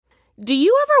Do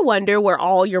you ever wonder where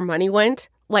all your money went?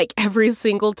 Like every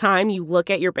single time you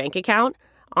look at your bank account?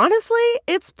 Honestly,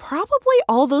 it's probably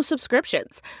all those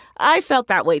subscriptions. I felt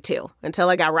that way too, until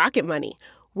I got Rocket Money.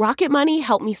 Rocket Money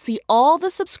helped me see all the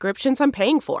subscriptions I'm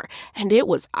paying for, and it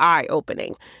was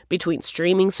eye-opening. Between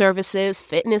streaming services,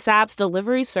 fitness apps,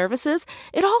 delivery services,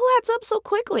 it all adds up so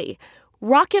quickly.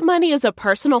 Rocket Money is a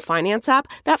personal finance app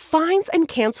that finds and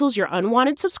cancels your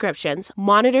unwanted subscriptions,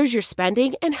 monitors your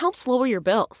spending, and helps lower your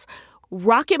bills.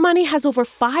 Rocket Money has over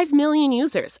 5 million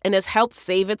users and has helped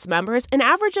save its members an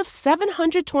average of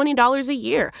 $720 a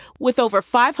year, with over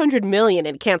 500 million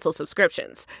in canceled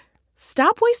subscriptions.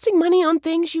 Stop wasting money on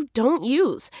things you don't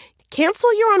use.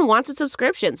 Cancel your unwanted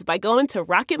subscriptions by going to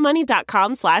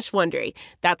rocketmoney.com/Wondery.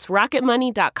 That's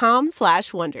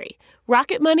rocketmoney.com/Wondery.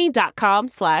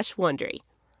 rocketmoney.com/Wondery.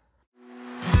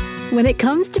 When it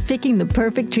comes to picking the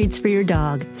perfect treats for your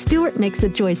dog, Stewart makes the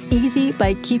choice easy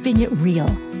by keeping it real.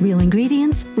 Real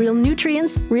ingredients, real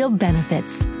nutrients, real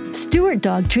benefits. Stewart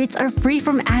dog treats are free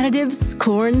from additives,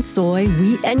 corn, soy,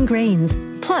 wheat, and grains.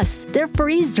 Plus, they're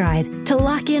freeze-dried to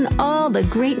lock in all the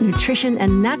great nutrition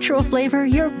and natural flavor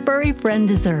your furry friend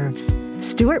deserves.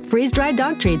 Stewart freeze-dried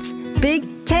dog treats.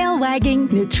 Big, tail-wagging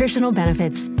nutritional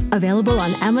benefits. Available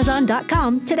on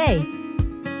Amazon.com today.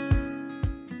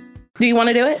 Do you want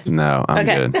to do it? No, I'm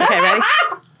good. Okay, ready?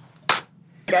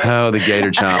 Oh, the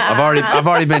gator chomp. I've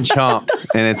already been chomped,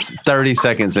 and it's 30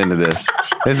 seconds into this.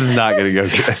 This is not going to go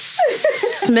good.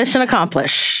 Mission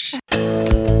accomplished.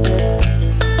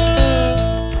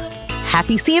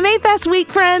 Happy CMA Fest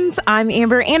week, friends. I'm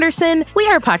Amber Anderson. We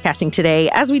are podcasting today,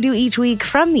 as we do each week,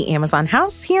 from the Amazon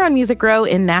House here on Music Row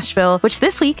in Nashville, which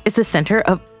this week is the center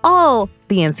of all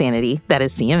the insanity that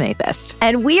is CMA Fest.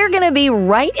 And we are going to be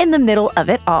right in the middle of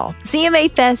it all.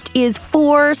 CMA Fest is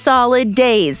 4 solid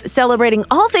days celebrating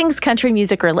all things country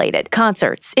music related.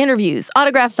 Concerts, interviews,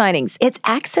 autograph signings. It's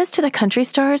access to the country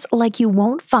stars like you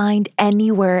won't find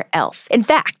anywhere else. In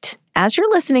fact, as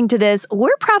you're listening to this,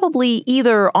 we're probably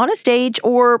either on a stage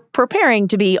or preparing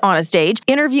to be on a stage,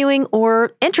 interviewing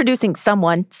or introducing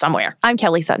someone somewhere. I'm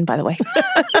Kelly Sutton, by the way.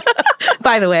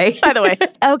 By the way.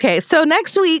 Okay, so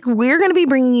next week, we're going to be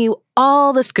bringing you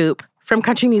all the scoop from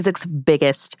country music's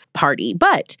biggest party.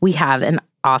 But we have an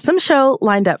awesome show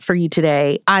lined up for you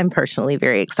today. I'm personally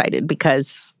very excited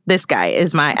because this guy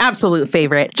is my absolute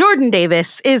favorite. Jordan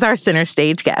Davis is our center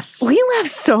stage guest. We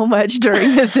laughed so much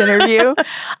during this interview.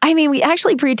 I mean, we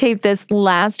actually pre-taped this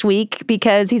last week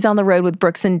because he's on the road with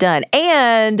Brooks and Dunn.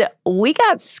 And we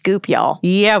got scoop, y'all.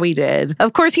 Yeah, we did.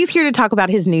 Of course, he's here to talk about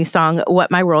his new song,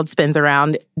 What My World Spins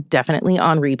Around, definitely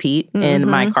on repeat in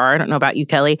my car. I don't know about you,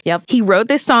 Kelly. Yep. He wrote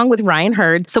this song with Ryan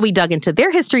Hurd, so we dug into their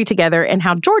history together and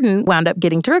how Jordan wound up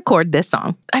getting to record this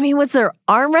song. I mean, was there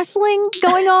arm wrestling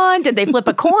going on? Did they flip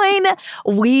a coin?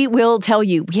 We will tell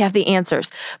you. We have the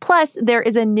answers. Plus, there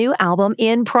is a new album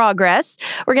in progress.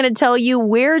 We're going to tell you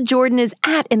where Jordan is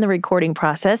at in the recording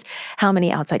process, how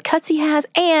many outside cuts he has,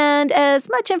 and as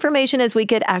much information as we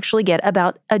could actually get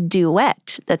about a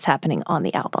duet that's happening on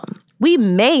the album. We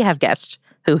may have guessed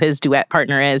who his duet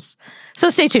partner is, so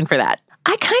stay tuned for that.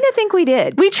 I kind of think we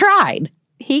did. We tried.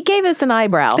 He gave us an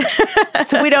eyebrow,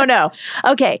 so we don't know.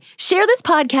 Okay, share this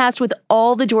podcast with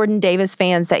all the Jordan Davis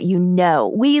fans that you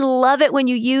know. We love it when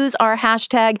you use our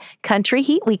hashtag Country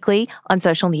Heat Weekly on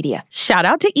social media. Shout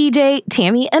out to EJ,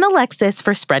 Tammy, and Alexis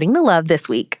for spreading the love this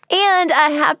week. And a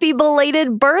happy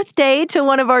belated birthday to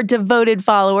one of our devoted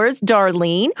followers,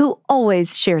 Darlene, who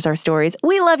always shares our stories.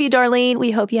 We love you, Darlene. We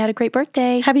hope you had a great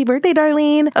birthday. Happy birthday,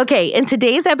 Darlene. Okay, in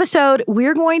today's episode,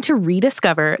 we're going to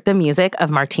rediscover the music of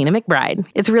Martina McBride.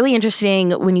 It's really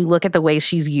interesting when you look at the way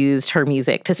she's used her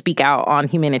music to speak out on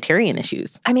humanitarian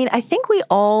issues. I mean, I think we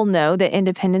all know that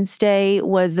Independence Day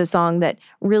was the song that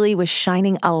really was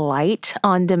shining a light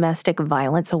on domestic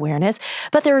violence awareness.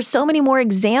 But there are so many more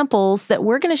examples that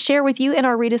we're going to share with you in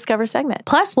our Rediscover segment.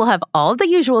 Plus, we'll have all of the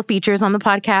usual features on the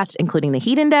podcast, including the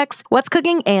Heat Index, What's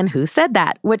Cooking, and Who Said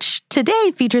That, which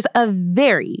today features a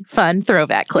very fun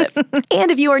throwback clip.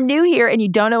 And if you are new here and you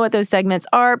don't know what those segments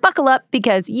are, buckle up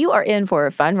because you are in for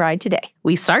a fun ride today.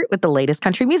 We start with the latest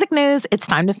country music news. It's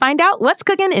time to find out what's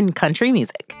cooking in country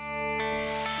music.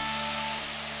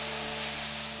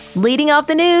 Leading off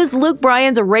the news, Luke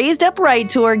Bryan's Raised Upright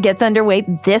Tour gets underway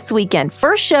this weekend.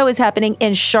 First show is happening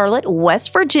in Charlotte,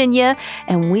 West Virginia,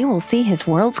 and we will see his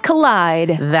worlds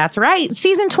collide. That's right.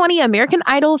 Season 20 American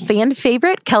Idol fan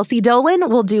favorite Kelsey Dolan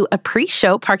will do a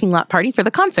pre-show parking lot party for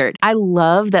the concert. I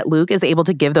love that Luke is able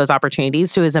to give those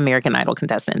opportunities to his American Idol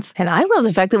contestants. And I love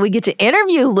the fact that we get to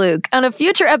interview Luke on a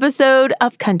future episode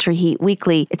of Country Heat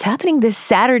Weekly. It's happening this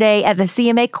Saturday at the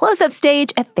CMA Close-Up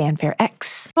Stage at Fanfare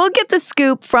X. We'll get the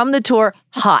scoop from from the tour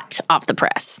hot off the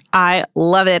press. I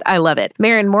love it. I love it.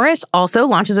 Maren Morris also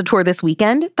launches a tour this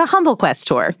weekend, the Humble Quest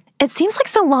Tour. It seems like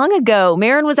so long ago.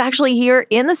 Maren was actually here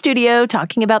in the studio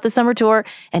talking about the summer tour,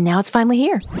 and now it's finally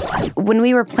here. When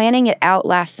we were planning it out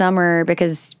last summer,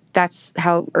 because that's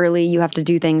how early you have to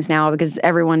do things now because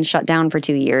everyone's shut down for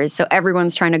 2 years. So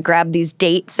everyone's trying to grab these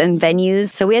dates and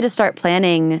venues. So we had to start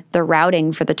planning the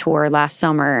routing for the tour last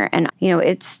summer. And,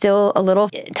 it's still a little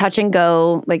touch and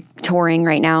go, like touring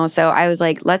right now. So I was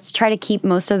like, let's try to keep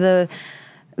most of the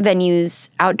venues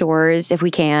outdoors if we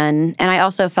can. And I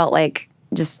also felt like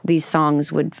just these songs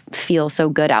would feel so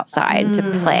good outside to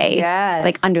play,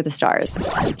 like under the stars.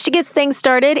 She gets things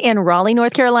started in Raleigh,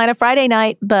 North Carolina Friday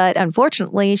night, but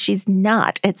unfortunately, she's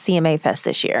not at CMA Fest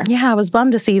this year. Yeah, I was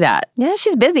bummed to see that. Yeah,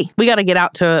 she's busy. We got to get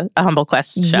out to a Humble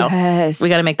Quest show. Yes. We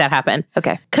got to make that happen.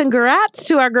 Okay. Congrats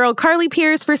to our girl Carly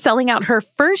Pearce for selling out her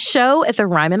first show at the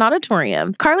Ryman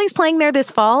Auditorium. Carly's playing there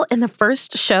this fall, and the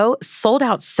first show sold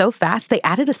out so fast, they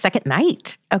added a second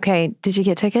night. Okay, did you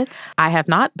get tickets? I have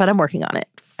not, but I'm working on it.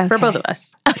 For both of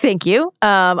us. Oh, thank you.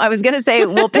 I was going to say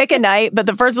we'll pick a night, but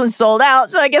the first one sold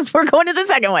out, so I guess we're going to the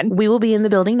second one. We will be in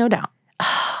the building, no doubt.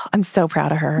 I'm so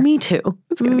proud of her. Me too.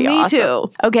 It's going to be awesome. Me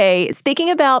too. Okay, speaking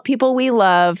about people we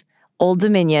love, Old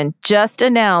Dominion just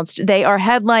announced they are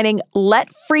headlining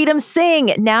Let Freedom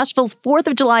Sing, Nashville's 4th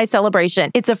of July celebration.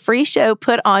 It's a free show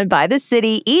put on by the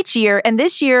city each year, and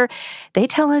this year, they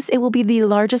tell us it will be the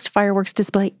largest fireworks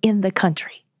display in the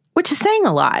country. Which is saying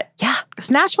a lot. Yeah.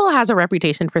 Because Nashville has a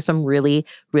reputation for some really,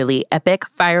 really epic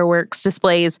fireworks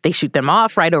displays. They shoot them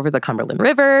off right over the Cumberland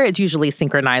River. It's usually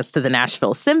synchronized to the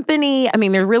Nashville Symphony. I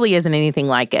mean, there really isn't anything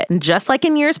like it. And just like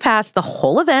in years past, the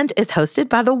whole event is hosted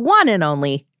by the one and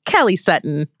only Kelly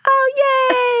Sutton. Oh,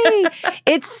 yay!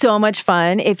 It's so much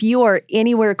fun. If you are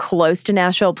anywhere close to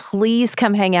Nashville, please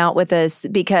come hang out with us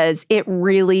because it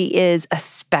really is a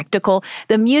spectacle.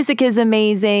 The music is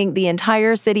amazing. The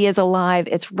entire city is alive.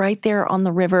 It's right there on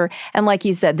the river. And like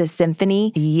you said, the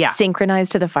symphony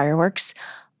synchronized to the fireworks.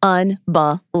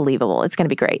 Unbelievable. It's going to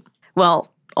be great. Well,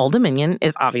 Old Dominion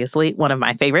is obviously one of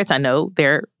my favorites. I know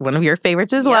they're one of your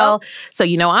favorites as well. So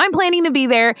I'm planning to be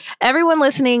there. Everyone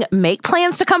listening, make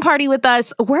plans to come party with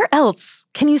us. Where else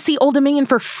can you see Old Dominion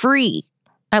for free?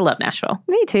 I love Nashville.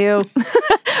 Me too.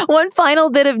 One final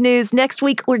bit of news. Next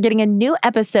week, we're getting a new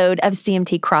episode of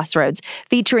CMT Crossroads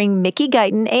featuring Mickey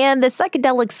Guyton and the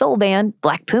psychedelic soul band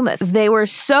Black Pumas. They were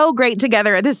so great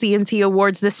together at the CMT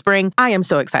Awards this spring. I am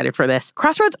so excited for this.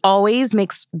 Crossroads always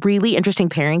makes really interesting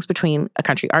pairings between a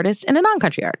country artist and a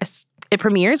non-country artist. It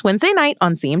premieres Wednesday night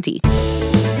on CMT.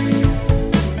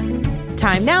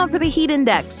 Time now for the Heat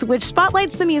Index, which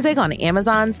spotlights the music on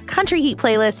Amazon's Country Heat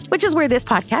playlist, which is where this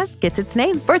podcast gets its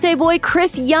name. Birthday boy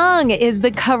Chris Young is the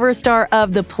cover star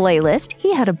of the playlist.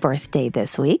 He had a birthday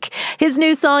this week. His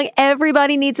new song,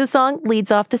 Everybody Needs a Song, leads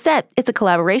off the set. It's a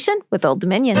collaboration with Old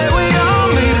Dominion. Hey, we all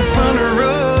need a thunder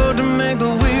road to make the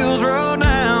wheels roll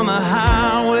down the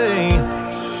highway.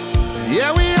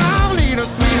 Yeah, we all need a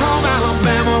sweet home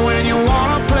Alabama when you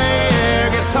want to play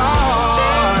air guitar.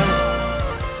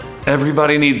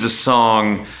 Everybody Needs a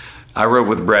Song. I wrote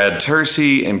with Brad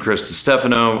Tercy and Chris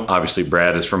DiStefano. Obviously,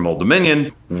 Brad is from Old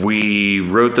Dominion. We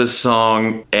wrote this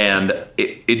song, and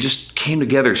it just came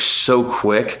together so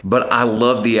quick. But I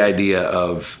love the idea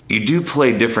of you do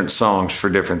play different songs for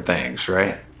different things,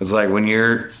 right? It's like when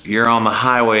you're on the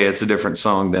highway, it's a different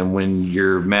song than when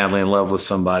you're madly in love with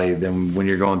somebody, than when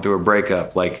you're going through a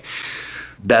breakup. Like,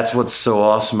 that's what's so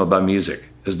awesome about music.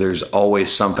 Is there's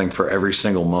always something for every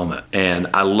single moment. And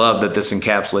I love that this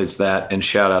encapsulates that, and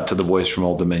shout out to the boys from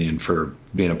Old Dominion for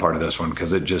being a part of this one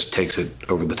because it just takes it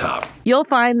over the top. You'll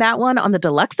find that one on the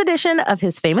deluxe edition of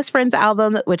his Famous Friends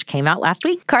album, which came out last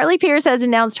week. Carly Pearce has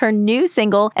announced her new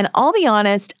single, and I'll be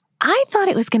honest, I thought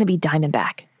it was going to be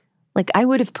Diamondback. Like, I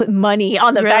would have put money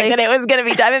on the fact that it was going to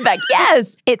be Diamondback.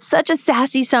 Yes! It's such a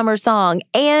sassy summer song,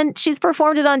 and she's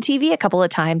performed it on TV a couple of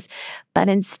times. But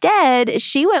instead,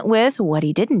 she went with What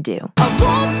He Didn't Do. I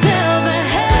won't tell the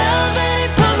hell that he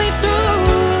put me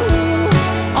through.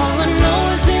 All I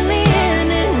know is in the end,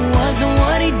 it wasn't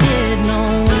what he did.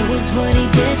 No, it was what he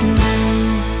didn't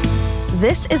do.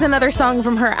 This is another song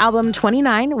from her album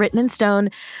 29, Written in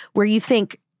Stone, where you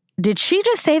think, did she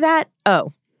just say that?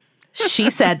 Oh. She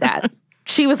said that.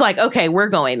 She was like, okay, we're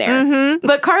going there. Mm-hmm.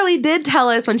 But Carly did tell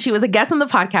us when she was a guest on the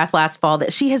podcast last fall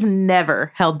that she has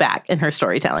never held back in her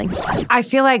storytelling. I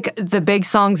feel like the big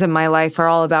songs in my life are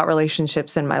all about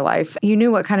relationships in my life. You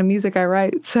knew what kind of music I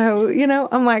write. So,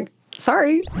 I'm like,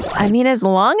 Sorry. I mean, as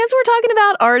long as we're talking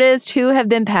about artists who have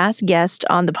been past guests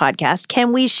on the podcast,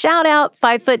 can we shout out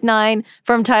 5'9"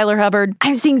 from Tyler Hubbard?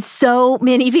 I've seen so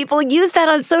many people use that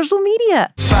on social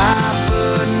media.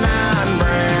 5'9",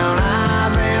 brown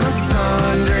eyes and a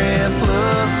sundress,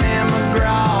 loves Tim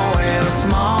McGraw and a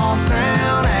small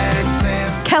town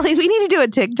accent. Kelly, we need to do a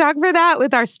TikTok for that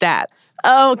with our stats.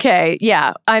 Okay,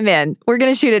 yeah, I'm in. We're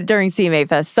going to shoot it during CMA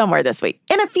Fest somewhere this week.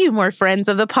 And a few more friends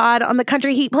of the pod on the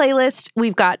Country Heat playlist.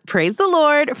 We've got Praise the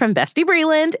Lord from Bestie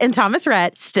Breland and Thomas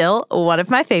Rhett, still one of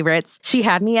my favorites. She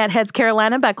Had Me at Heads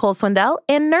Carolina by Cole Swindell,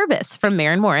 and Nervous from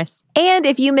Maren Morris. And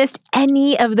if you missed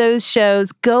any of those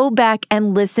shows, go back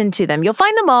and listen to them. You'll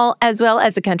find them all, as well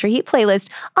as the Country Heat playlist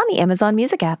on the Amazon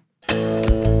Music app.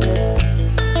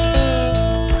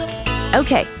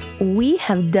 Okay, we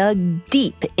have dug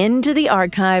deep into the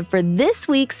archive for this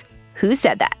week's Who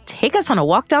Said That? Take us on a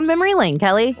walk down memory lane,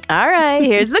 Kelly. All right,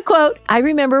 here's the quote. I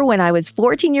remember when I was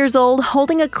 14 years old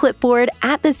holding a clipboard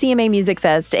at the CMA Music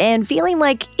Fest and feeling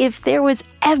like if there was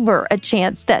ever a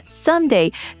chance that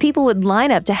someday people would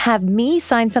line up to have me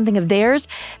sign something of theirs,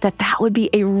 that would be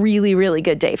a really, really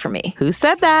good day for me. Who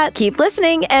said that? Keep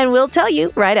listening and we'll tell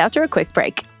you right after a quick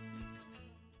break.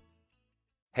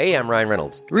 Hey, I'm Ryan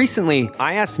Reynolds. Recently,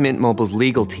 I asked Mint Mobile's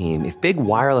legal team if big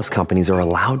wireless companies are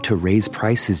allowed to raise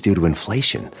prices due to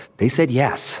inflation. They said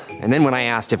yes. And then when I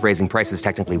asked if raising prices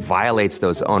technically violates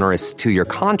those onerous 2-year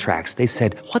contracts, they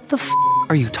said, "What the f***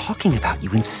 are you talking about,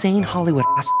 you insane Hollywood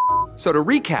ass?" So to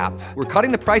recap, we're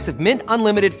cutting the price of Mint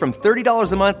Unlimited from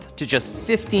 $30 a month to just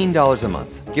 $15 a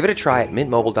month. Give it a try at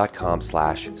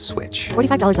mintmobile.com/switch.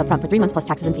 $45 up front for 3 months plus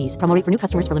taxes and fees. Promo rate for new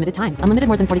customers for limited time. Unlimited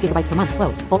more than 40 gigabytes per month.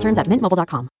 Slows full terms at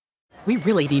mintmobile.com. We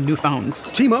really need new phones.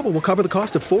 T-Mobile will cover the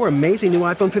cost of 4 amazing new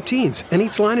iPhone 15s, and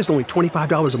each line is only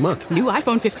 $25 a month. New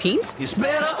iPhone 15s? It's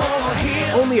better over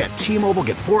here. Only at T-Mobile,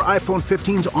 get 4 iPhone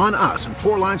 15s on us and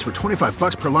 4 lines for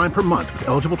 $25 per line per month with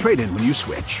eligible trade-in when you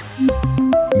switch.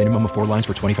 Minimum of 4 lines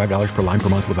for $25 per line per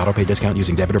month with autopay discount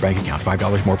using debit or bank account.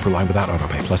 $5 more per line without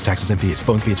autopay, plus taxes and fees.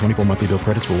 Phone fee at 24 monthly bill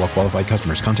credits for well-qualified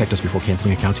customers. Contact us before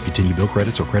canceling account to continue bill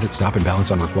credits or credit stop and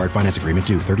balance on required finance agreement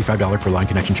due. $35 per line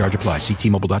connection charge applies. See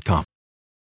T-Mobile.com.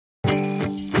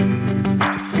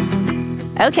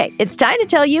 Okay, it's time to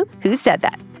tell you who said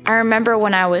that. I remember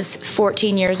when I was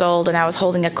 14 years old and I was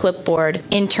holding a clipboard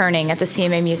interning at the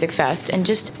CMA Music Fest and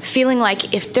just feeling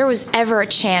like if there was ever a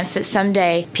chance that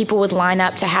someday people would line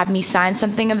up to have me sign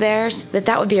something of theirs,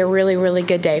 that would be a really, really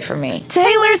good day for me.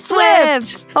 Taylor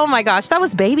Swift! Oh my gosh, that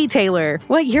was baby Taylor.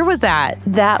 What year was that?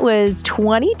 That was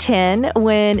 2010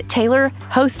 when Taylor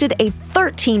hosted a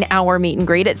 13-hour meet and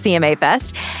greet at CMA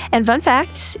Fest. And fun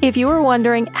fact, if you were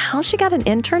wondering how she got an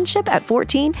internship at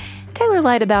 14, Taylor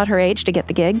lied about her age to get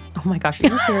the gig. Oh my gosh, are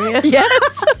you serious?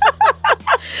 Yes.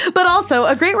 But also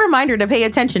a great reminder to pay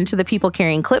attention to the people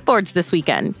carrying clipboards this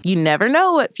weekend. You never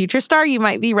know what future star you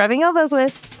might be rubbing elbows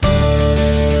with.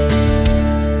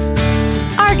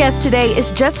 Our guest today is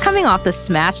just coming off the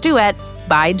smash duet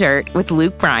Buy Dirt with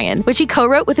Luke Bryan, which he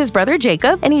co-wrote with his brother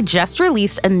Jacob, and he just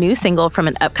released a new single from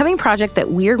an upcoming project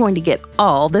that we're going to get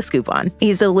all the scoop on.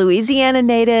 He's a Louisiana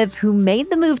native who made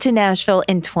the move to Nashville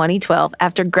in 2012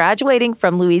 after graduating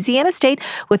from Louisiana State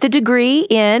with a degree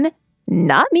in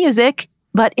not music,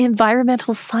 but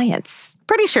environmental science.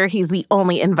 Pretty sure he's the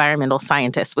only environmental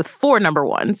scientist with 4 number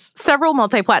ones, several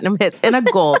multi-platinum hits, and a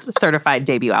gold certified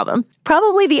debut album.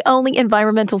 Probably the only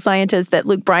environmental scientist that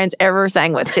Luke Bryan's ever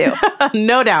sang with, too.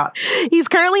 No doubt. He's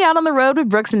currently out on the road with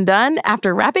Brooks and Dunn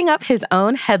after wrapping up his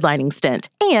own headlining stint.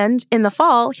 And in the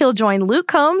fall, he'll join Luke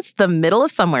Combs' The Middle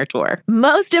of Somewhere tour.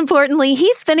 Most importantly,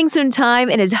 he's spending some time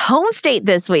in his home state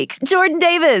this week. Jordan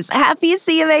Davis, happy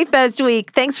CMA Fest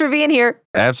week. Thanks for being here.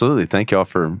 Absolutely. Thank y'all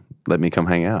for letting me come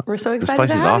hang out. We're so excited this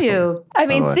place to is have awesome. You. I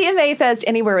mean, CMA Fest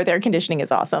anywhere with air conditioning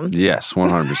is awesome. Yes,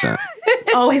 100%.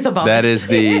 Always a bonus. That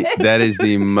is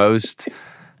the most,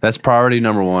 that's priority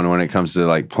number 1 when it comes to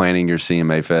like planning your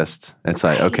CMA Fest. It's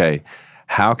like, okay,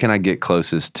 how can I get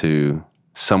closest to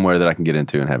somewhere that I can get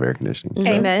into and have air conditioning?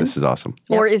 Amen. This is awesome.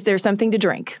 Or is there something to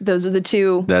drink? Those are the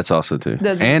two. That's also too.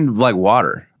 And like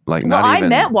water. Like well, not even. I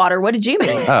meant water. What did you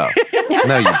mean? Oh,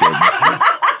 no, you didn't.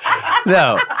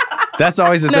 No. That's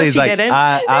always the thing. Is like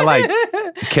I like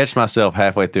catch myself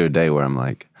halfway through a day where I'm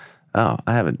like, oh,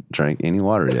 I haven't drank any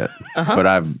water yet, but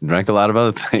I've drank a lot of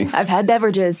other things. I've had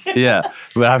beverages. Yeah,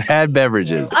 but I've had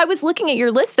beverages. I was looking at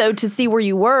your list though to see where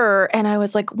you were, and I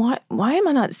was like, what? Why am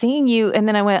I not seeing you? And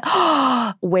then I went,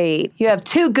 oh, wait, you have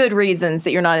 2 good reasons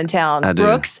that you're not in town. I do.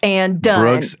 Brooks and Dunn.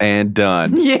 Brooks and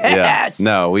Dunn. Yes. Yeah.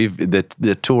 No,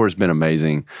 the tour's been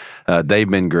amazing. They've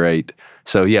been great.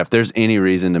 So yeah, if there's any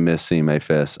reason to miss CMA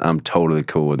Fest, I'm totally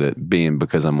cool with it being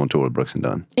because I'm on tour with Brooks and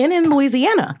Dunn. And in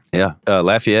Louisiana. Yeah,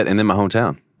 Lafayette, and then my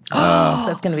hometown.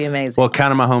 That's going to be amazing. Well,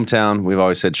 kind of my hometown. We've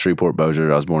always said Shreveport,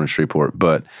 Bossier. I was born in Shreveport.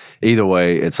 But either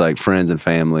way, it's like friends and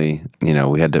family. You know,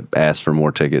 we had to ask for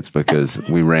more tickets because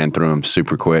we ran through them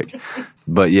super quick.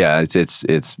 But yeah, it's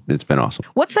been awesome.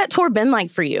 What's that tour been like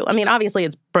for you? I mean, obviously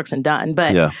it's Brooks and Dunn,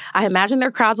 but I imagine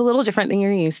their crowd's a little different than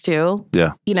you're used to.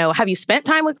 Yeah. You know, have you spent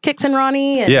time with Kix and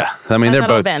Ronnie? And yeah. I mean, they're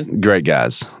both been? Great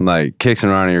guys. Like, Kix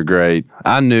and Ronnie are great.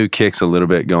 I knew Kix a little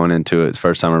bit going into it. It's the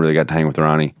first time I really got to hang with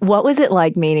Ronnie. What was it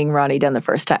like meeting Ronnie Dunn the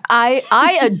first time?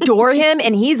 I adore him,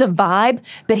 and he's a vibe,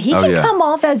 but he can come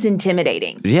off as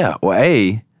intimidating. Yeah. Well,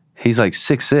 he's like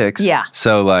 6'6". Yeah.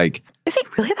 So, like... Is he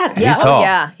really that tall? He's tall.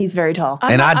 Yeah, he's very tall.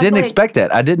 And I didn't expect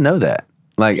that. I didn't know that.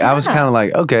 Like, I was kind of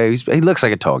like, okay, he looks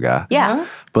like a tall guy. Yeah.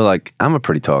 But, like, I'm a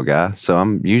pretty tall guy. So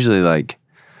I'm usually like,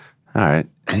 all right,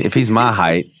 if he's my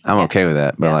height, I'm okay with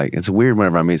that. But, like, it's weird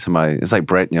whenever I meet somebody. It's like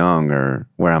Brett Young or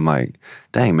where I'm like,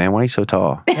 dang, man, why are you so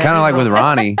tall? Kind of like with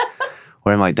Ronnie,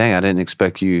 where I'm like, dang, I didn't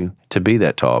expect you to be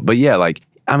that tall. But, yeah, like,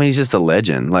 I mean, he's just a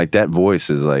legend. Like, that voice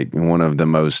is, like, one of the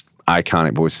most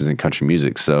iconic voices in country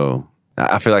music. So...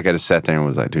 I feel like I just sat there and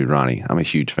was like, dude, Ronnie, I'm a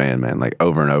huge fan, man, like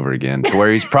over and over again. To where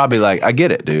he's probably like, I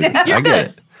get it, dude. I get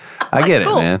it. I get it,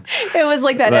 man. It was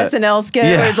like that SNL skit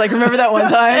where it's like, remember that one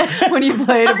time when you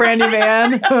played a brand new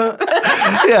band?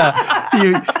 Yeah.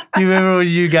 You remember when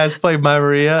you guys played My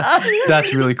Maria?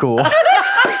 That's really cool. You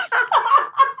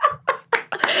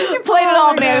played it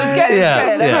all, man. It was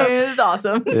good. It was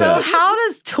awesome. So how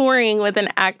does touring with an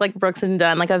act like Brooks and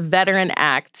Dunn, like a veteran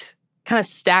act, kind of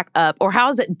stack up, or how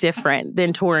is it different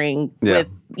than touring with,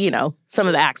 you know, some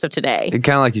of the acts of today? It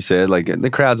kind of like you said, like the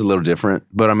crowd's a little different,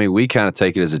 but I mean, we kind of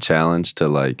take it as a challenge to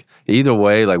like, either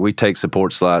way, like we take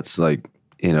support slots, like,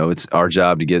 you know, it's our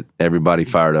job to get everybody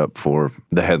fired up for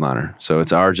the headliner. So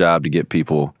it's our job to get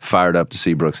people fired up to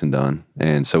see Brooks and Dunn.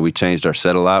 And so we changed our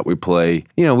set a lot. We play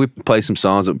some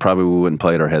songs that probably we wouldn't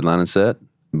play at our headlining set,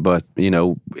 but, you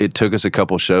know, it took us a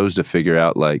couple shows to figure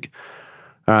out like,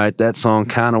 all right, that song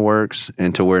kind of works,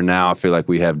 and to where now I feel like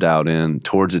we have dialed in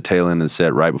towards the tail end of the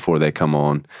set right before they come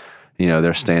on. You know,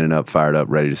 they're standing up, fired up,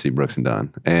 ready to see Brooks and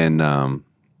Dunn,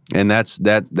 and that's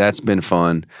been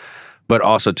fun. But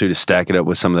also too to stack it up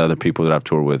with some of the other people that I've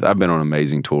toured with. I've been on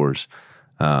amazing tours,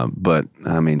 but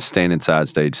I mean, standing side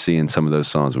stage, seeing some of those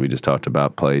songs we just talked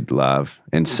about played live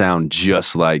and sound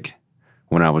just like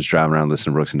when I was driving around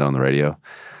listening to Brooks and Dunn on the radio.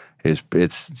 It's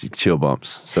chill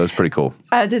bumps. So it's pretty cool.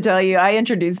 I have to tell you, I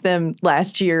introduced them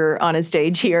last year on a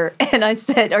stage here, and I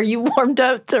said, "Are you warmed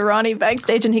up to Ronnie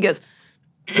backstage?" And he goes,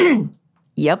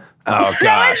 "Yep." Oh,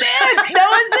 gosh. That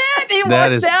was it. He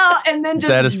walks out and then just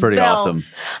that is pretty belts. awesome.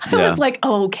 I was like,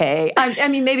 okay. I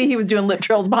mean, maybe he was doing lip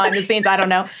trills behind the scenes. I don't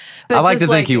know. But I like to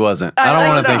think he wasn't. I don't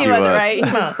want to think he was. Right?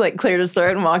 He just like cleared his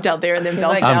throat and walked out there and then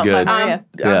belted I'm out.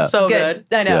 good. I'm so good.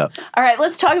 I know. Yeah. All right,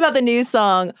 let's talk about the new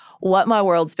song, What My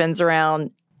World Spins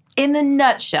Around. In the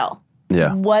nutshell,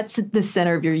 what's at the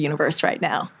center of your universe right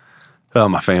now? Oh,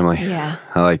 my family. Yeah.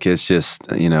 It's just,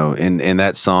 you know, and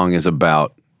that song is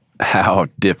about how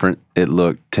different it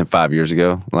looked 5 years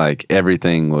ago. Like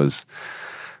everything was,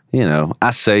 you know,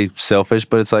 I say selfish,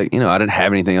 but it's like, you know, I didn't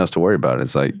have anything else to worry about.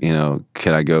 It's like, you know,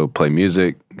 can I go play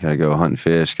music? Can I go hunt and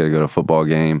fish? Can I go to a football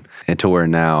game? And to where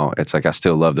now it's like I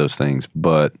still love those things,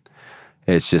 but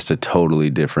it's just a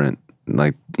totally different,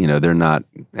 like, you know, they're not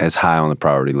as high on the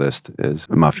priority list as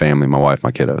my family, my wife,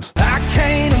 my kiddos. I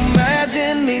can't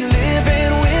imagine me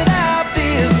living without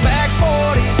this back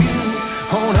 40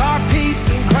 view on our piece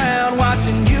of ground,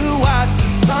 watching you watch the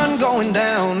sun going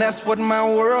down. That's what my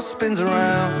world spins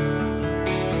around.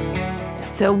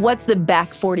 So what's the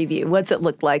back 40 view? What's it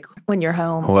look like when you're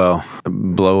home? Well,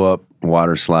 blow up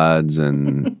water slides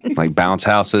and like bounce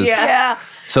houses. Yeah.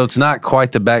 So it's not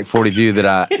quite the back 40 view that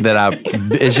I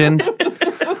visioned,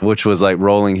 which was like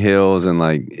rolling hills and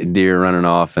like deer running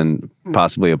off and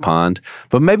possibly a pond.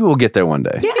 But maybe we'll get there one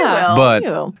day. Yeah.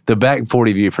 But the back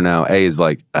 40 view for now, is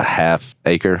like a half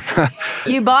acre.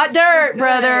 You bought dirt,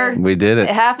 brother. We did it.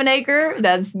 Half an acre.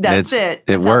 That's it.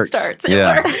 It works.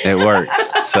 Yeah, it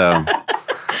works. So.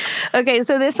 Okay,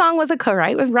 so this song was a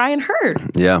co-write with Ryan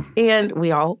Hurd. Yeah. And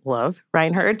we all love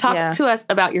Ryan Hurd. Talk to us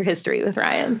about your history with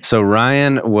Ryan. So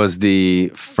Ryan was the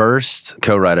first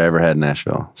co-write I ever had in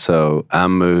Nashville. So I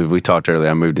moved, we talked earlier,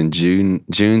 I moved in June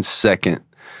 2nd,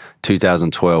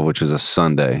 2012, which was a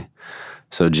Sunday.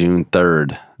 So June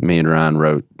 3rd, me and Ryan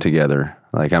wrote together.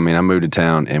 Like, I mean, I moved to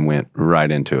town and went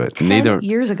right into it. 10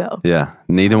 years ago. Yeah.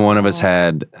 Neither one of us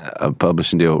had a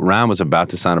publishing deal. Ryan was about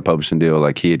to sign a publishing deal.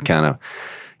 Like, he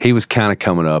he was kind of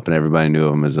coming up, and everybody knew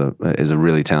him as a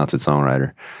really talented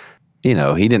songwriter. You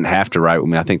know, he didn't have to write with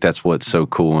me. I think that's what's so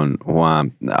cool and why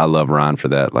I love Ryan for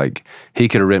that. Like, he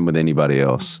could have written with anybody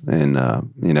else. And,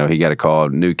 you know, he got a call,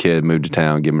 new kid, moved to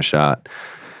town, give him a shot.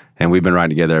 And we've been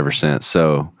writing together ever since.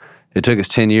 So it took us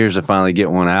 10 years to finally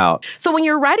get one out. So when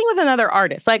you're writing with another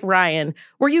artist like Ryan,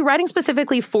 were you writing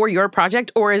specifically for your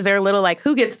project, or is there a little like,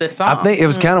 who gets this song? I think it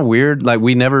was kind of weird. Like,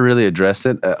 we never really addressed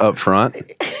it up front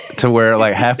to where,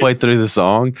 like, halfway through the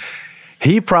song,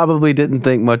 he probably didn't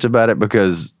think much about it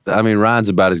because, I mean, Ryan's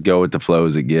about as go with the flow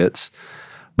as it gets.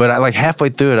 But like halfway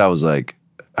through it, I was like,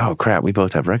 oh, crap, we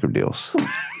both have record deals.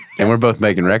 And we're both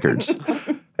making records.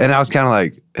 And I was kind of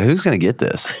like, who's going to get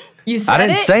this? You said I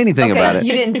didn't say anything about it.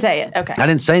 You didn't say it. Okay. I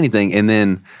didn't say anything. And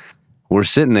then we're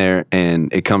sitting there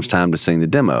and it comes time to sing the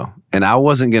demo. And I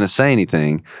wasn't going to say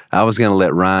anything. I was going to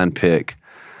let Ryan pick.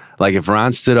 Like, if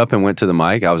Ryan stood up and went to the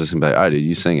mic, I was just going to be like, all right, dude,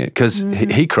 you sing it. Because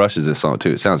he crushes this song,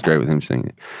 too. It sounds great with him singing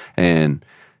it. And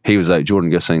he was like,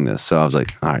 Jordan, go sing this. So I was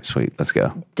like, all right, sweet, let's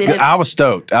go. I was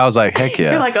stoked. I was like, heck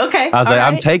yeah. You're like, okay. I was like,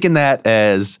 I'm taking that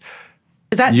as,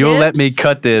 is that you'll dibs? let me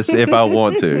cut this if I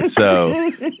want to.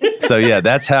 So yeah,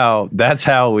 that's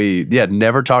how we,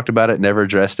 never talked about it, never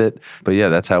addressed it. But yeah,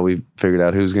 that's how we figured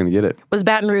out who's going to get it. Was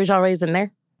Baton Rouge always in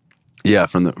there? Yeah,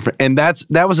 and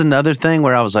that was another thing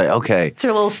where I was like, okay, it's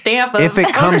your little stamp of if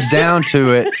it comes down to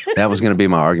it, that was going to be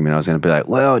my argument. I was going to be like,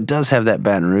 well, it does have that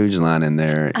Baton Rouge line in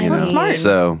there, you know. Smart.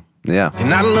 So yeah.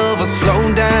 And I love a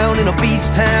slow down in a beach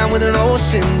town with an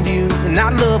ocean view. And I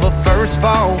love a first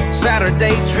fall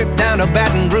Saturday trip down to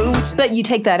Baton Rouge. But you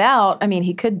take that out, I mean,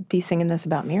 he could be singing this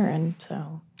about Mirren,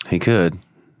 so. He could,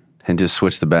 and just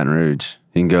switch the Baton Rouge.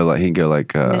 He can go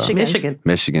like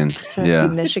Michigan. So Yeah.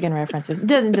 Michigan reference. It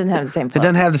doesn't have the same feel. It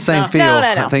doesn't have the same feel. No,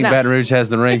 I think Baton Rouge has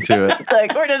the ring to it.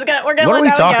 Like, we're gonna What are we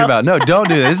talking about? No, don't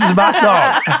do this. This is my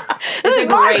song. It's a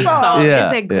great song. Yeah,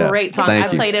 It's a great song. Thank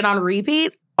I you. played it on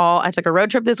repeat. I took a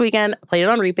road trip this weekend, played it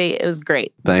on repeat. It was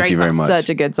great. Thank you very much. Such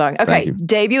a good song. Okay,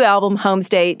 debut album, Home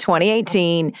State,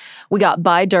 2018. We got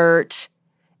Buy Dirt.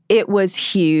 It was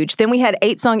huge. Then we had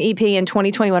 8-song EP in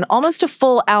 2021, almost a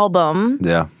full album.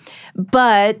 Yeah.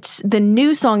 But the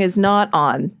new song is not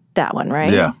on that one,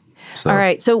 right? Yeah. So. All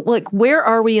right. So, like, where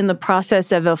are we in the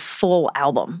process of a full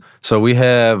album? So we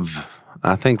have,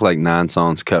 I think, like 9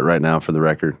 songs cut right now for the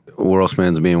record. World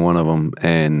Spins being one of them.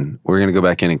 And we're going to go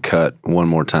back in and cut one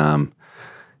more time.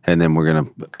 And then we're going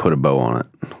to put a bow on it,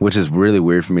 which is really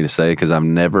weird for me to say because I've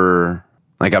never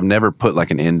put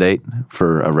like an end date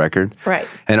for a record. Right.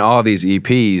 And all these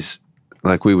EPs,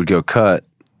 like we would go cut.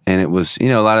 And it was, you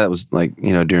know, a lot of that was like,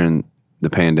 you know, during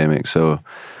the pandemic. So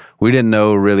we didn't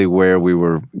know really where we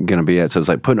were going to be at. So it was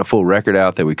like putting a full record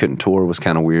out that we couldn't tour was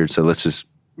kind of weird. So let's just,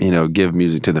 you know, give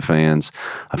music to the fans.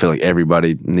 I feel like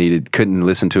everybody couldn't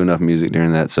listen to enough music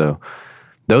during that. So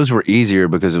those were easier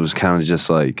because it was kind of just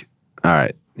like, all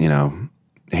right, you know,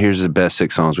 here's the best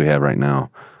 6 songs we have right now.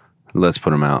 Let's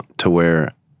put them out, to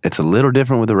where it's a little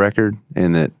different with the record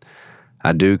in that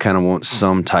I do kind of want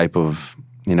some type of,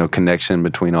 you know, connection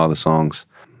between all the songs.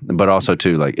 But also,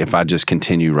 too, like, if I just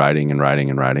continue writing and writing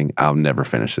and writing, I'll never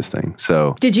finish this thing.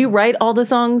 So, Did you write all the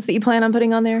songs that you plan on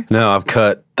putting on there? no, I've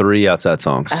cut 3 outside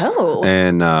songs. Oh.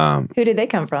 And Who did they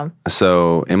come from?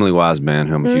 so Emily Wiseman,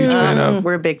 who I'm a huge fan of.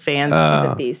 We're big fans.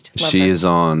 She's a beast. Love She her. is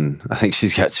on, I think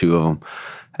she's got 2 of them.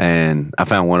 And I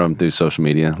found one of them through social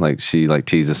media. Like, she like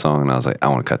teased a song, and I was like, I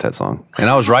want to cut that song. And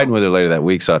I was writing with her later that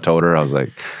week, so I told her, I was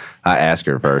like, I asked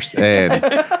her first.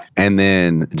 And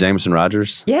then Jameson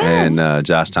Rogers and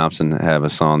Josh Thompson have a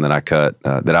song that I cut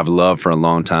that I've loved for a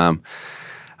long time.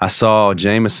 I saw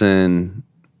Jameson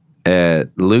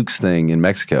at Luke's thing in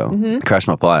Mexico, Crash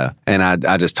My Playa. And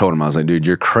I just told him, I was like, dude,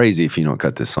 you're crazy if you don't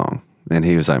cut this song. And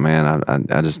he was like, man,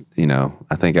 I just, you know,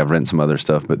 I think I've written some other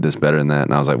stuff, but this better than that.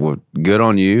 And I was like, well, good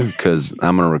on you, because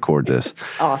I'm going to record this.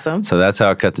 Awesome. So that's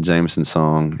how I cut the Jameson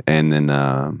song. And then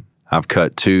I've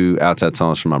cut 2 outside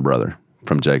songs from my brother,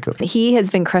 from Jacob. He has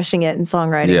been crushing it in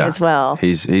songwriting as well.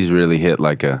 He's really hit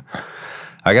like a,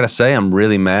 I got to say, I'm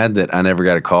really mad that I never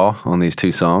got a call on these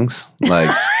 2 songs.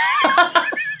 Like,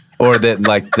 or that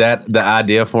like that, the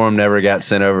idea for them never got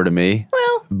sent over to me.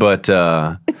 Well.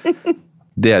 But,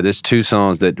 yeah, there's 2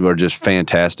 songs that were just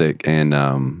fantastic, and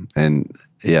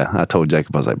yeah, I told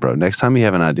Jacob, I was like, bro, next time you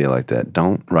have an idea like that,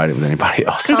 don't write it with anybody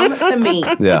else. Come to me.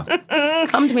 Yeah,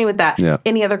 Come to me with that. Yeah.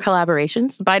 Any other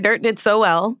collaborations? Buy Dirt did so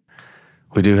well.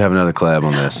 we do have another collab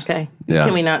on this. Okay. Yeah,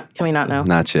 Can we not know?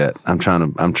 Not yet. I'm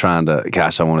trying to.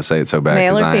 Gosh, I want to say it so bad.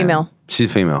 Male 'cause or I am. female?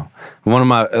 She's female. One of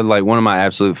my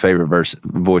absolute favorite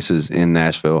voices in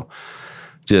Nashville.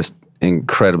 Just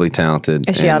incredibly talented.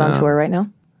 Is she out on tour right now?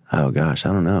 Oh gosh,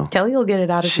 I don't know. Kelly will get it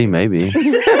out of She you. may be.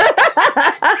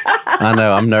 I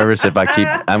know. I'm nervous if I keep.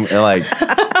 I'm like.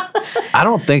 I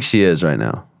don't think she is right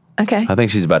now. Okay. I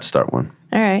think she's about to start one.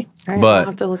 All right. All right, But- I'll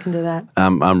have to look into that.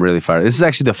 I'm really fired. This is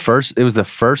actually the first. It was the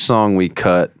first song we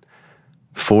cut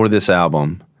for this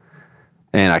album,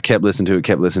 and I kept listening to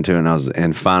it,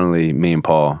 and finally, me and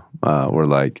Paul were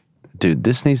like, "Dude,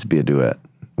 this needs to be a duet."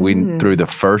 We threw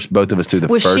both of us threw the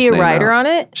Was first. she a name writer out.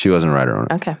 on it? She wasn't a writer on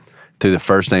it. Okay. Threw the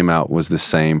first name out was the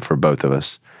same for both of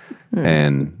us,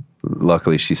 and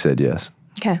luckily she said yes.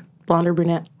 Okay. Blonde or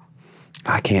brunette?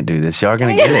 I can't do this. Y'all are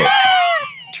gonna get it.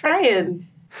 Try it.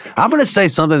 I'm gonna say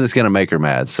something that's gonna make her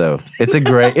mad. So it's a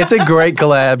great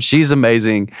collab. She's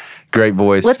amazing, great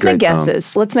voice. Let's make great song.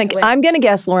 guesses. I'm going to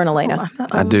guess Lauren Elena.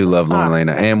 I do love Lauren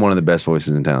Elena and one of the best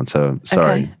voices in town. So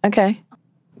sorry. Okay.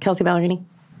 Kelsey Ballerini.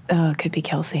 Oh, it could be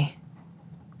Kelsey.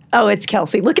 Oh, it's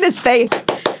Kelsey. Look at his face.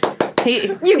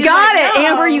 You got it,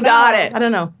 Amber. You got it. I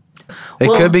don't know. It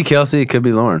could be Kelsey. It could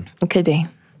be Lauren. It could be.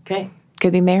 Okay.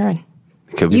 Could be Marin.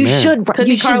 It could be You Marin. should.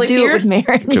 You should Carly do Pierce? it with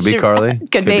Marin. Could be Carly.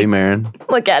 Could be Marin.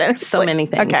 Look at him. So many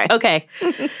things. Okay.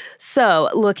 So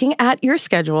looking at your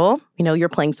schedule, you're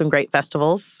playing some great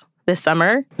festivals this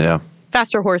summer. Yeah.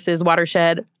 Faster Horses,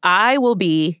 Watershed. I will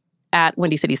be at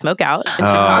Windy City Smokeout in Oh,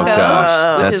 Chicago,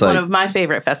 gosh. which That's is one like- of my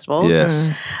favorite festivals. Yes.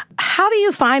 How do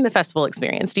you find the festival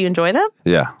experience? Do you enjoy them?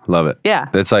 Yeah. Love it. Yeah.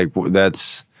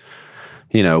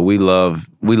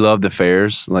 We love the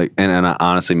fairs. Like, and I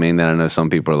honestly mean that. I know some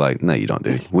people are like, no, you don't,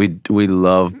 dude. We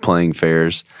love playing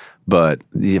fairs, but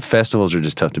the festivals are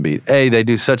just tough to beat. They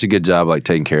do such a good job like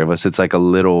taking care of us. It's like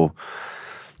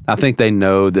I think they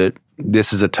know that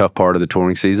this is a tough part of the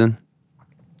touring season.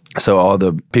 So all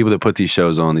the people that put these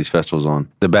shows on, these festivals on,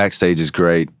 the backstage is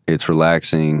great. It's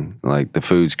relaxing. Like the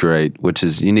food's great, which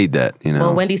is, you need that,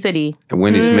 Well, Windy City.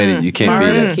 Windy City, you can't beat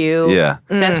it. Barbecue. Yeah.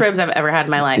 Best ribs I've ever had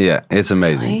in my life. Yeah, it's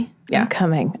amazing. Yeah. I'm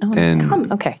coming. Oh, And-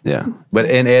 come. Okay. Yeah.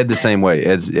 And Ed the same way.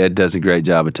 Ed does a great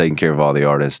job of taking care of all the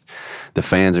artists. The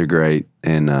fans are great.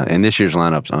 And this year's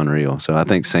lineup's unreal. So I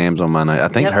think Sam's on my night. I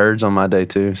think Herd's on my day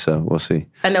too. So we'll see.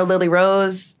 I know Lily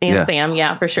Rose and Yeah. Sam.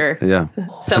 Yeah, for sure. Yeah.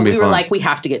 So we were like, we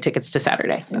have to get tickets to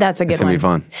Saturday. That's a good It's going to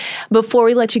one. be fun. Before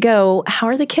we let you go, how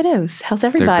are the kiddos? How's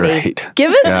everybody? great.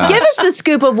 Give us Yeah. give us the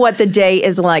scoop of what the day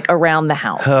is like around the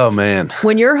house. Oh, man.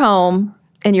 When you're home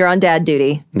and you're on dad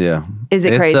duty. Yeah. Is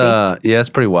it It's, crazy? Yeah, it's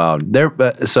pretty wild.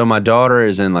 So my daughter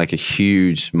is in like a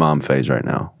huge mom phase right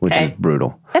now, which is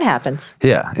brutal. It happens.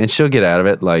 Yeah. And she'll get out of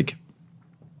it. Like,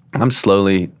 I'm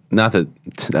slowly, not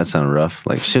that sounded rough.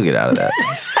 Like, she'll get out of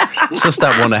that. She'll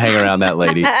stop wanting to hang around that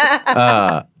lady.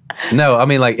 No, I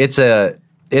mean, like,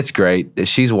 it's great.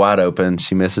 She's wide open.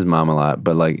 She misses mom a lot.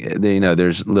 But, like,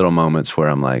 there's little moments where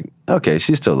I'm like, okay,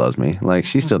 she still loves me. Like,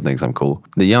 she still thinks I'm cool.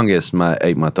 The youngest, my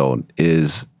 8-month-old,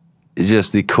 is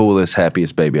just the coolest,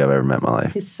 happiest baby I've ever met in my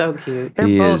life. He's so cute. They're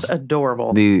He both is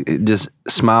adorable. Just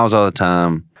smiles all the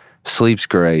time, sleeps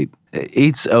great,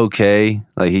 eats okay.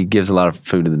 Like, he gives a lot of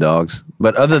food to the dogs.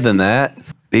 But other than that,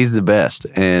 he's the best.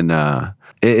 And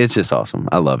it's just awesome.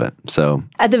 I love it. So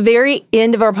At the very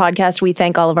end of our podcast, we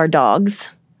thank all of our dogs.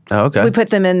 Oh, okay. We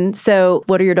put them in. So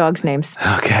what are your dogs' names?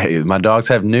 Okay. My dogs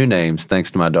have new names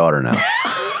thanks to my daughter now.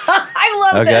 I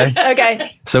love Okay. this.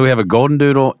 Okay. So we have a golden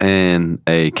doodle and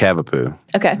a cavapoo.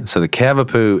 Okay. So the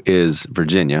cavapoo is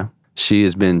Virginia. She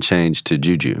has been changed to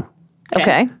Juju.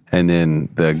 Okay. And then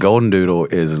the golden doodle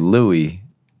is Louie,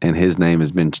 and his name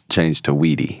has been changed to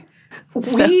Weedy.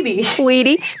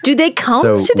 Weedy. Do they come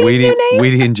to these Weedy, new names?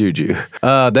 Weedy and Juju.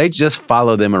 They just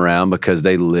follow them around because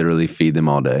they literally feed them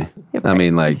all day. I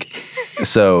mean, like,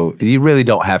 so you really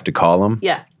don't have to call them.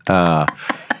 Yeah.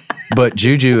 But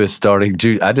Juju is starting.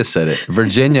 I just said it.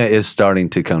 Virginia is starting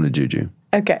to come to Juju.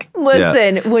 Okay.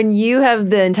 Listen, when you have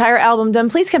the entire album done,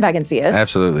 please come back and see us.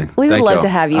 Absolutely. We would Thank love y'all. to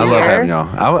have you I love here. having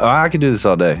y'all. I could do this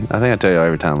all day. I think I tell y'all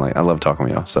every time, like, I love talking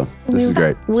with y'all. So this is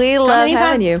great. We love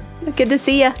anytime. having you. Good to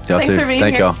see you. Y'all too.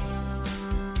 Thank y'all.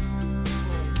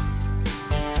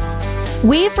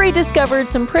 We've rediscovered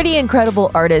some pretty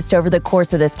incredible artists over the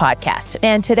course of this podcast.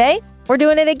 And today, we're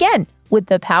doing it again with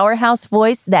the powerhouse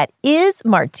voice that is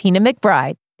Martina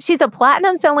McBride. She's a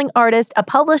platinum-selling artist, a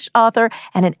published author,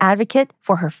 and an advocate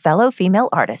for her fellow female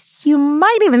artists. You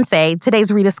might even say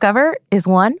today's Rediscover is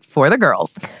one for the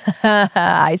girls.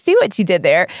 I see what you did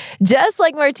there. Just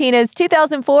like Martina's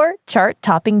 2004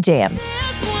 chart-topping jam.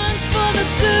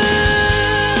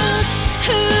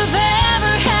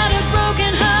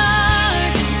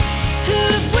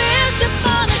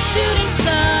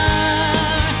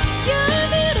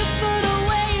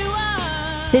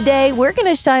 Today, we're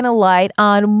going to shine a light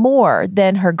on more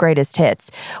than her greatest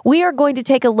hits. We are going to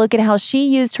take a look at how she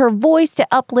used her voice to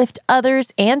uplift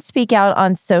others and speak out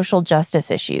on social justice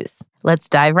issues. Let's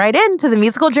dive right into the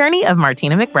musical journey of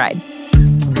Martina McBride.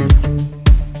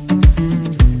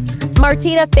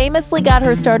 Martina famously got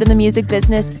her start in the music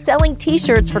business selling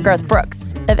t-shirts for Garth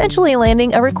Brooks, eventually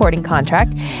landing a recording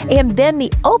contract and then the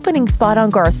opening spot on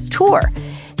Garth's tour.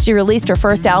 She released her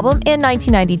first album in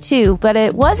 1992, but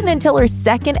it wasn't until her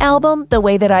second album, The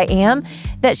Way That I Am,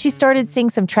 that she started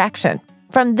seeing some traction.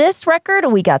 From this record,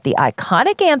 we got the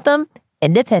iconic anthem,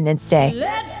 Independence Day.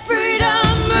 Let freedom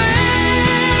ring,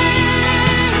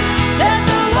 let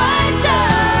the white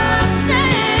dove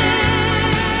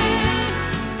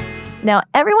sing. Now,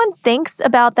 everyone thinks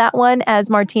about that one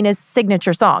as Martina's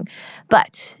signature song,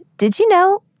 but did you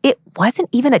know it wasn't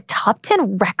even a top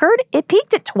 10 record? It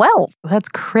peaked at 12. That's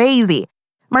crazy.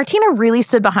 Martina really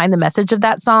stood behind the message of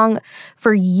that song.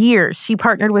 For years, she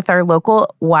partnered with our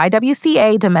local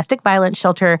YWCA domestic violence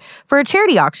shelter for a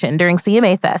charity auction during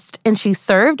CMA Fest, and she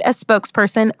served as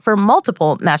spokesperson for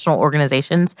multiple national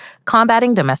organizations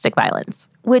combating domestic violence.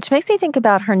 Which makes me think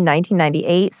about her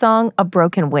 1998 song, A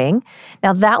Broken Wing.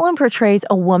 Now, that one portrays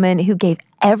a woman who gave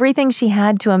everything she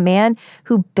had to a man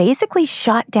who basically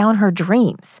shot down her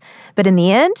dreams. But in the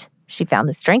end, she found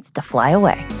the strength to fly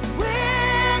away.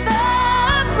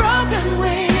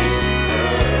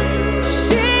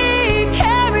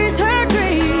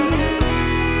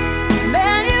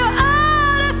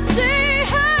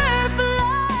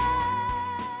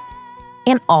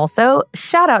 And also,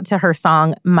 shout out to her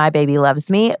song, My Baby Loves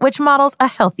Me, which models a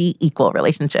healthy, equal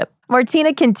relationship.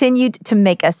 Martina continued to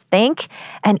make us think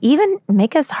and even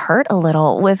make us hurt a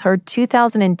little with her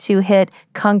 2002 hit,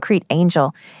 Concrete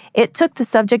Angel. It took the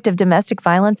subject of domestic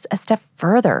violence a step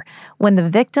further when the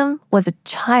victim was a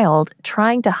child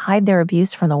trying to hide their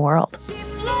abuse from the world.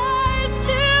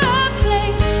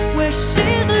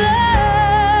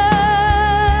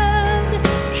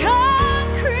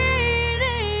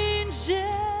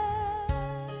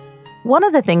 One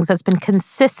of the things that's been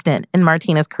consistent in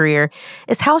Martina's career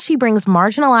is how she brings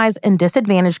marginalized and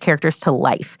disadvantaged characters to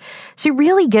life. She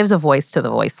really gives a voice to the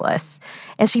voiceless,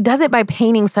 and she does it by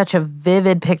painting such a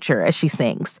vivid picture as she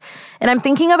sings. And I'm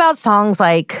thinking about songs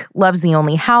like Love's the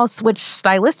Only House, which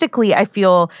stylistically I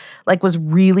feel like was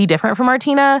really different from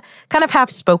Martina, kind of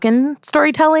half-spoken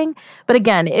storytelling. But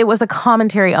again, it was a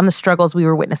commentary on the struggles we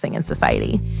were witnessing in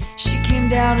society. She came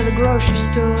down to the grocery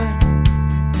store.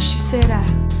 She said,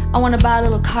 I want to buy a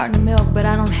little carton of milk, but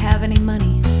I don't have any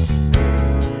money.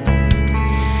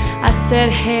 I said,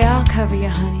 hey, I'll cover you,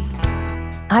 honey.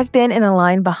 I've been in a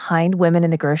line behind women in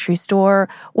the grocery store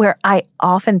where I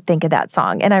often think of that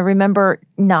song, and I remember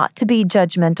not to be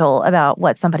judgmental about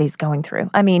what somebody's going through.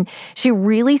 I mean, she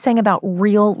really sang about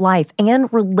real life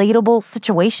and relatable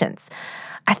situations.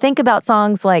 I think about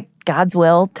songs like God's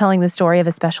Will, telling the story of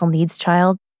a special needs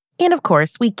child. And of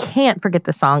course, we can't forget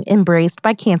the song embraced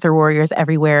by cancer warriors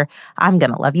everywhere, I'm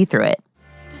Gonna Love You Through It.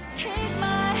 Just take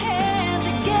my hand,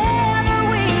 together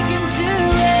we can do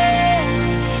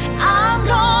it. I'm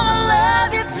gonna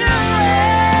love you through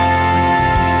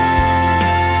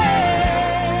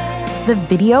it. The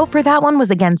video for that one was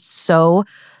again so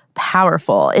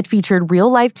powerful. It featured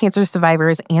real-life cancer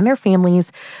survivors and their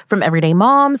families, from Everyday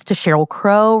Moms to Sheryl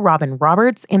Crow, Robin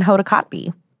Roberts, and Hoda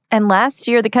Kotb. And last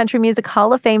year, the Country Music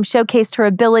Hall of Fame showcased her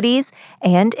abilities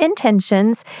and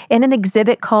intentions in an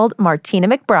exhibit called Martina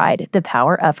McBride, The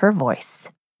Power of Her Voice.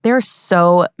 There are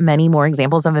so many more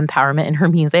examples of empowerment in her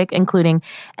music, including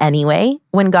Anyway,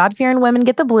 When God-Fearing Women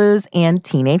Get the Blues, and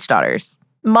Teenage Daughters.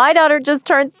 My daughter just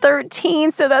turned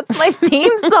 13, so that's my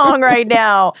theme song right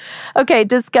now. Okay,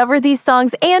 discover these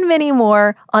songs and many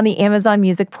more on the Amazon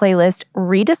Music playlist,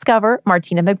 Rediscover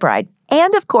Martina McBride.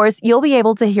 And of course, you'll be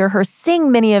able to hear her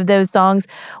sing many of those songs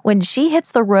when she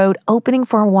hits the road opening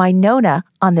for Wynonna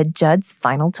on the Judd's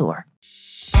final tour.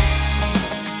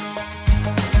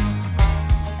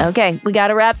 Okay, we got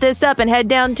to wrap this up and head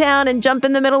downtown and jump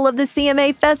in the middle of the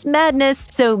CMA Fest madness.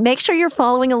 So make sure you're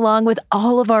following along with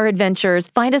all of our adventures.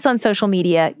 Find us on social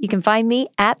media. You can find me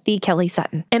at The Kelly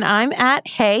Sutton. And I'm at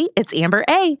Hey, It's Amber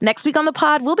A. Next week on the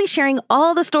pod, we'll be sharing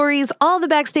all the stories, all the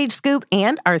backstage scoop,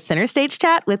 and our center stage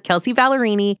chat with Kelsey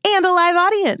Ballerini and a live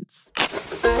audience.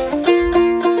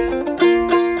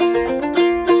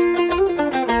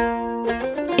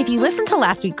 If you listened to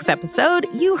last week's episode,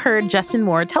 you heard Justin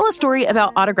Moore tell a story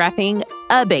about autographing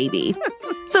a baby.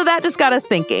 So that just got us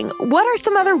thinking, what are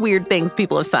some other weird things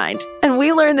people have signed? And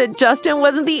we learned that Justin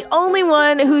wasn't the only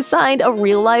one who signed a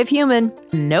real-life human.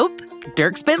 Nope.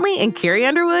 Dierks Bentley and Carrie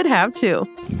Underwood have too.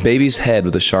 Baby's head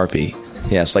with a Sharpie.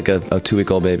 Yeah, it's like a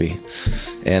 2-week-old baby.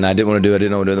 And I didn't want to do it. I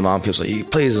didn't know what to do. The mom was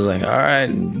like, please. I was like, all right.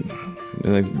 And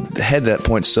the head at that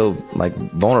point is so like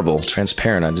vulnerable,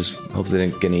 transparent. I just hope they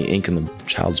didn't get any ink in the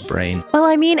child's brain. Well,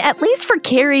 I mean, at least for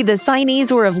Carrie, the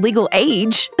signees were of legal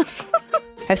age.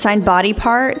 I've signed body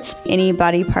parts. Any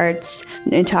body parts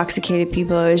intoxicated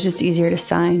people, it was just easier to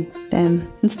sign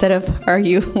them instead of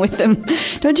argue with them.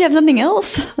 Don't you have something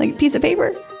else? Like a piece of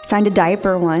paper? Signed a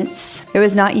diaper once. It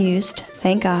was not used,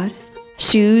 thank God.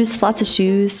 Shoes, lots of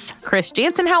shoes. Chris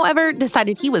Jansen, however,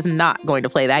 decided he was not going to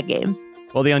play that game.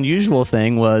 Well, the unusual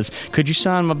thing was, could you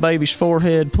sign my baby's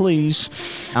forehead, please?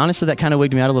 Honestly, that kind of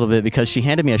wigged me out a little bit because she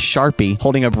handed me a Sharpie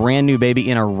holding a brand new baby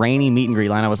in a rainy meet and greet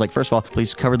line. I was like, first of all,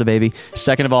 please cover the baby.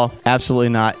 Second of all, absolutely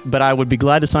not. But I would be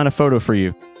glad to sign a photo for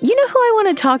you. You know who I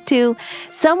want to talk to?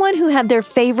 Someone who had their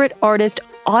favorite artist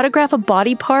autograph a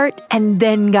body part and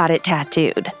then got it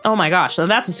tattooed. Oh my gosh, so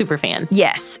that's a super fan.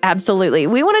 Yes, absolutely.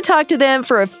 We want to talk to them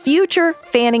for a future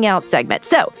Fanning Out segment.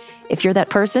 So, if you're that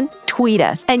person, tweet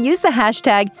us and use the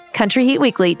hashtag Country Heat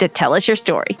Weekly to tell us your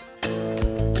story.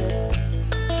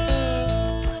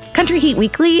 Country Heat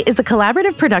Weekly is a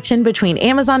collaborative production between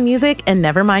Amazon Music and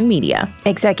Nevermind Media.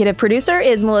 Executive producer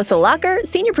is Melissa Locker.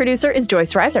 Senior producer is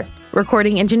Joyce Reiser.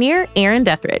 Recording engineer, Aaron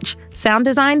Dethridge. Sound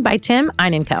design by Tim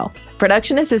Einenkel.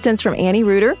 Production assistance from Annie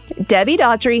Reuter, Debbie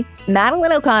Daughtry,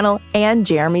 Madeline O'Connell, and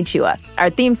Jeremy Chua. Our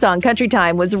theme song, Country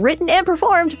Time, was written and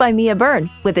performed by Mia Byrne,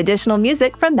 with additional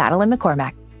music from Madeline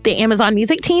McCormack. The Amazon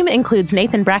Music team includes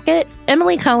Nathan Brackett,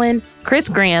 Emily Cohen, Chris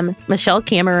Graham, Michelle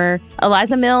Kammerer,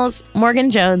 Eliza Mills,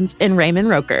 Morgan Jones, and Raymond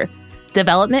Roker.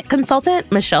 Development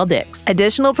consultant, Michelle Dix.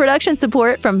 Additional production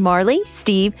support from Marley,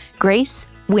 Steve, Grace,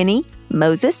 Winnie,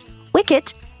 Moses,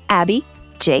 Wicket, Abby,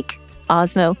 Jake,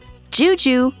 Osmo,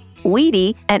 Juju,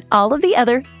 Weedy, and all of the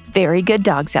other very good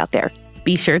dogs out there.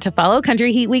 Be sure to follow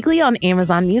Country Heat Weekly on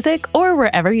Amazon Music or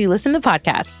wherever you listen to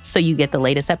podcasts so you get the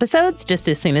latest episodes just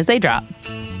as soon as they drop.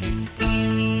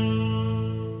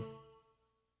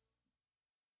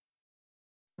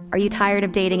 Are you tired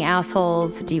of dating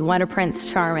assholes? Do you want a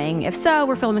Prince Charming? If so,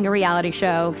 we're filming a reality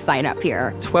show. Sign up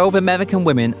here. 12 American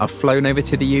women are flown over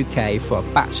to the UK for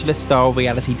a Bachelor-style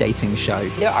reality dating show.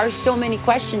 There are so many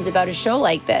questions about a show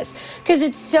like this because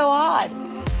it's so odd.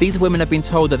 These women have been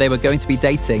told that they were going to be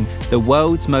dating the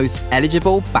world's most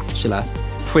eligible bachelor,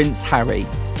 Prince Harry.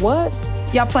 What?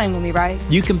 Y'all playing with me, right?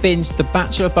 You can binge The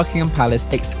Bachelor of Buckingham Palace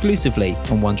exclusively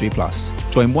on Wondery Plus.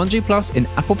 Join Wondery Plus in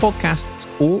Apple Podcasts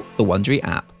or the Wondery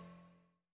app.